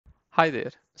Hi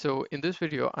there. So in this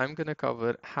video, I'm going to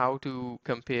cover how to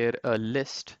compare a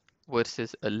list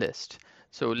versus a list.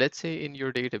 So let's say in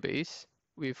your database,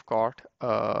 we've got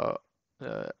a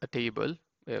table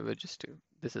where we're just,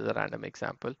 this is a random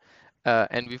example,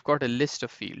 and we've got a list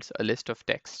of fields, a list of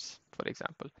texts, for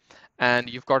example. And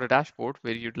you've got a dashboard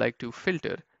where you'd like to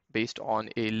filter based on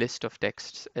a list of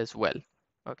texts as well.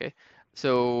 Okay.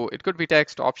 So it could be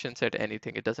text, option set,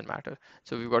 anything, it doesn't matter.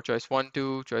 So we've got choice 1,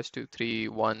 2, choice 2, 3,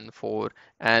 1, 4,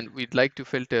 and we'd like to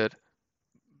filter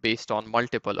based on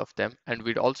multiple of them. And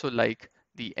we'd also like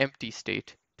the empty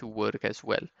state to work as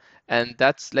well. And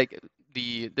that's like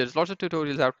there's lots of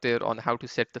tutorials out there on how to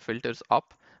set the filters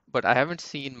up, but I haven't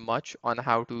seen much on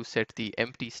how to set the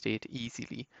empty state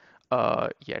easily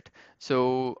yet.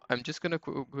 So I'm just going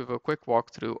to give a quick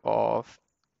walkthrough of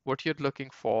what you're looking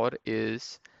for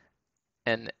is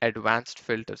an advanced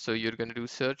filter. So you're going to do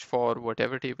search for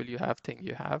whatever table you have, thing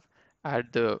you have, add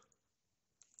the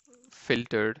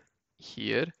filtered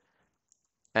here,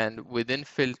 and within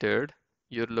filtered,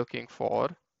 you're looking for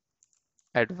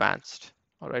advanced.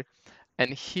 All right.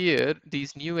 And here,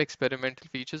 these new experimental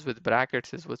features with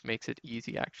brackets is what makes it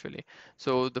easy actually.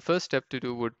 So the first step to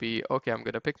do would be, okay, I'm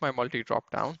going to pick my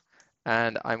multi-dropdown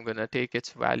and I'm going to take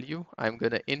its value. I'm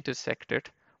going to intersect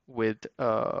it with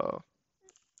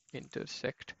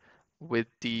intersect with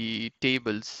the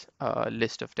table's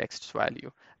list of texts value,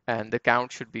 and the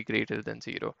count should be greater than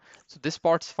 0. So this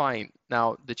part's fine.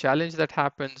 Now, the challenge that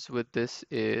happens with this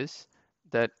is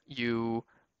that the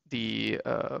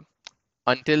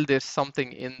until there's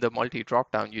something in the multi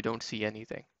dropdown, you don't see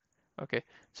anything. Okay,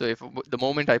 so if the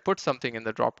moment I put something in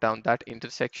the dropdown, that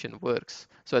intersection works.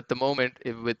 So at the moment,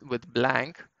 if with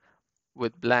blank,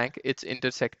 it's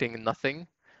intersecting nothing,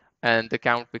 and the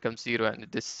count becomes 0, and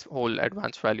this whole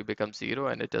advanced value becomes 0,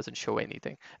 and it doesn't show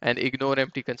anything. And ignore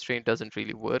empty constraint doesn't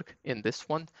really work in this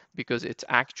one because it's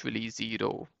actually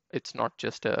 0. It's not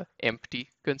just a empty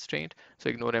constraint. So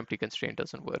ignore empty constraint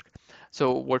doesn't work.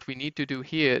 So what we need to do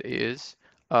here is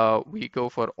we go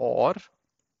for OR,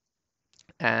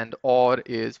 and OR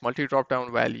is multi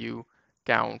dropdown value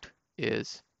count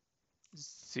is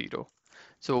 0.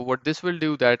 So what this will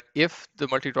do that if the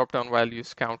multi dropdown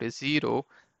values count is 0,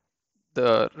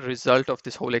 the result of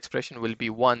this whole expression will be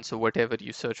 1, so whatever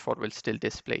you search for will still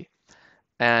display.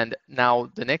 And now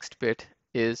the next bit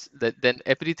is that then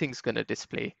everything's going to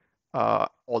display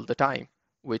all the time,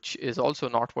 which is also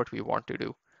not what we want to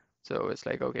do. So it's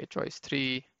like, okay, choice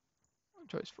 3,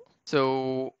 choice 4.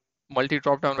 So multi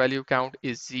dropdown value count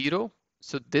is 0.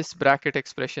 So this bracket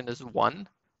expression is 1,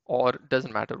 or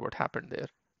doesn't matter what happened there.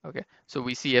 Okay, so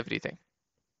we see everything.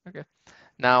 Okay,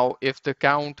 now if the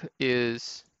count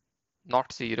is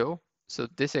not 0, so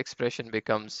this expression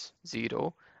becomes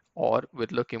 0, or we're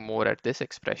looking more at this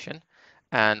expression,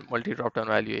 and multi dropdown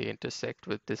value A intersect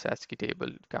with this ASCII table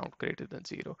count greater than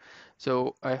 0.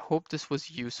 So I hope this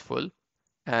was useful,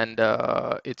 and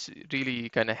it's really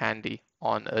kind of handy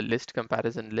on a list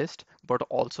comparison list, but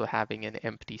also having an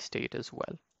empty state as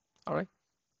well. All right,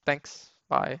 thanks,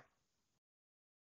 bye.